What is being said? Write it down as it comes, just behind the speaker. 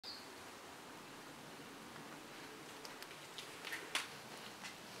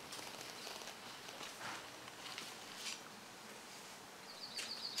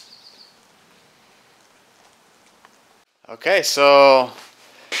Okay, so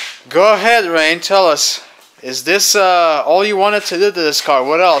go ahead, Rein. Tell us, is this all you wanted to do to this car?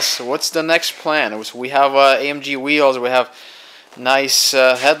 What else? What's the next plan? We have AMG wheels. We have nice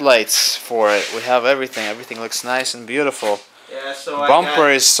headlights for it. We have everything. Everything looks nice and beautiful. Yeah, so bumper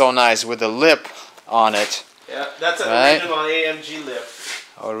is so nice with the lip on it. Yeah, that's an original AMG lip.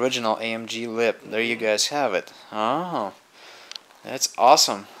 Original AMG lip. There you guys have it. Oh, that's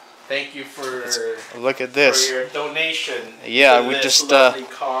awesome. Thank you for look at this. For your donation. Yeah, we just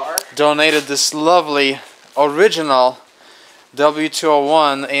car. donated this lovely original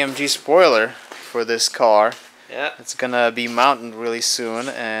W201 AMG spoiler for this car. Yeah. It's gonna be mounted really soon,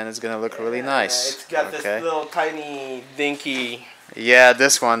 and it's gonna look really nice. It's got this little tiny dinky. Yeah,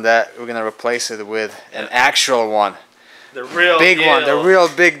 this one that we're gonna replace it with an actual one. The real big deal. one, the real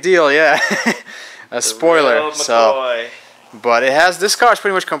big deal. Yeah, a spoiler. So, but it has this car is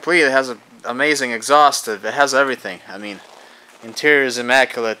pretty much complete. It has an amazing exhaust. It has everything. I mean, interior is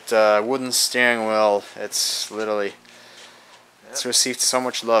immaculate. Wooden steering wheel. It's literally. It's received so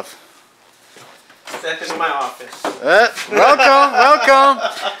much love. Step into my office. Welcome, welcome.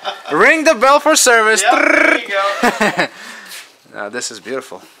 Ring the bell for service. Yep, there you go. Now this is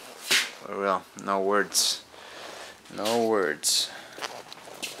beautiful. For real, no words. No words.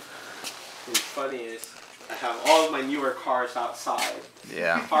 What's funny is I have all of my newer cars outside.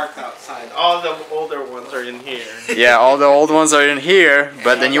 Yeah. Parked outside. All the older ones are in here. Yeah, all the old ones are in here,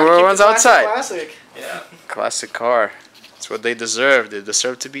 but the newer ones outside. Classic. Yeah. Classic car. That's what they deserve. They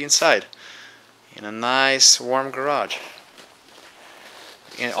deserve to be inside. In a nice warm garage.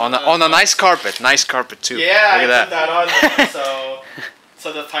 On a nice carpet. Nice carpet too. Yeah, look at I put that on there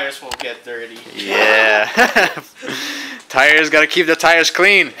so the tires won't get dirty. Yeah. Tires, gotta keep the tires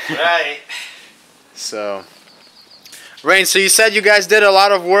clean. Right. So, Rein, so you said you guys did a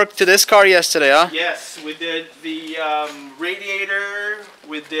lot of work to this car yesterday, huh? Yes, we did the radiator,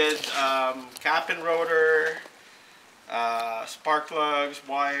 we did cap and rotor, spark plugs,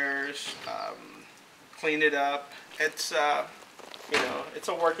 wires, cleaned it up. It's you know, it's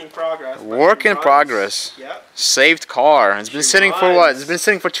a work in progress. Work in progress. Yep. Saved car. It's been sitting for what? It's been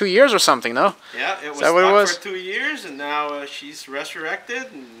sitting for 2 years or something, no? Yeah, it was stuck for 2 years, and now she's resurrected.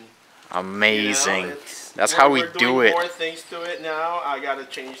 And, amazing. You know, that's how we do it. We're doing more things to it now. I gotta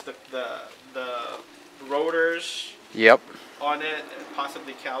change the rotors. Yep. On it, and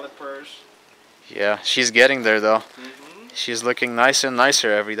possibly calipers. Yeah, she's getting there though. She's looking nicer and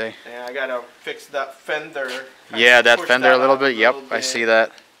nicer every day. And I gotta fix that fender. Yeah, that fender a little bit. Yep, I see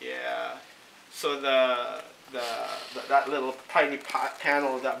that. Yeah. So that little tiny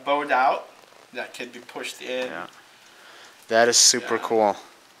panel that bowed out, that can be pushed in. Yeah. That is super cool.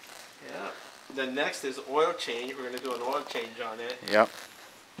 Yeah. The next is oil change. We're gonna do an oil change on it. Yep.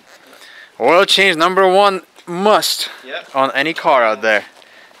 Oil change #1 must on any car out there,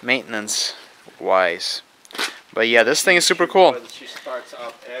 maintenance wise. But yeah, this thing is super cool. She starts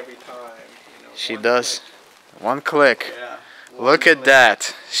up every time. You know, she does. Click. One click. Yeah. Look at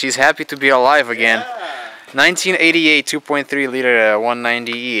that. She's happy to be alive again. Yeah. 1988 2.3 liter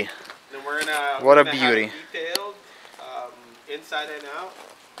 190E. What a beauty. Have it detailed, inside and out.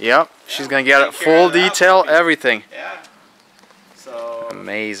 Yep. She's gonna get a full detail, everything. Yeah. So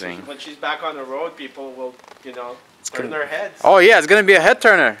amazing. When she's back on the road, people will, you know, turn their heads. Oh yeah, it's gonna be a head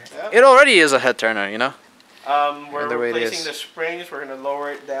turner. Yep. It already is a head turner, you know. We're replacing the springs. We're gonna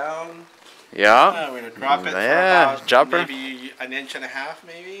lower it down. Yeah. We're gonna drop it. Yeah, for drop her. Maybe 1.5 inches,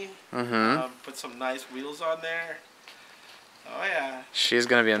 maybe. Put some nice wheels on there. Oh yeah. She's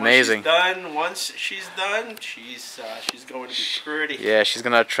gonna be amazing. Once she's done, she's going to be pretty. Yeah, she's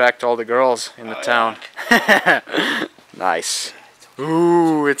gonna attract all the girls in the town. Yeah. Nice.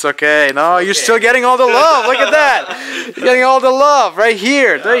 Ooh, it's okay. No, you're still getting all the love. Look at that. You're getting all the love right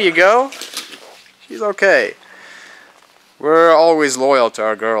here. There you go. She's okay. We're always loyal to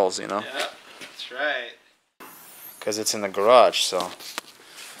our girls, you know. Yeah, that's right. Because it's in the garage, so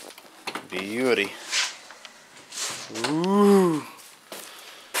beauty. Ooh,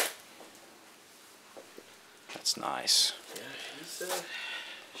 that's nice. Yeah,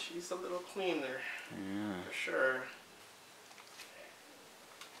 she's a little cleaner. Yeah, for sure.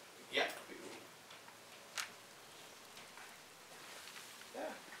 Yeah.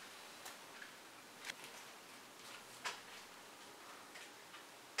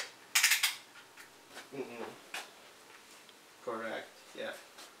 Correct. Yeah.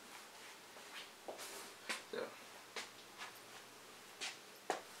 So.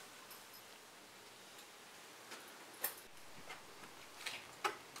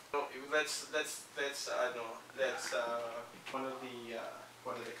 That's one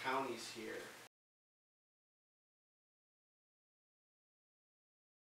of the counties here.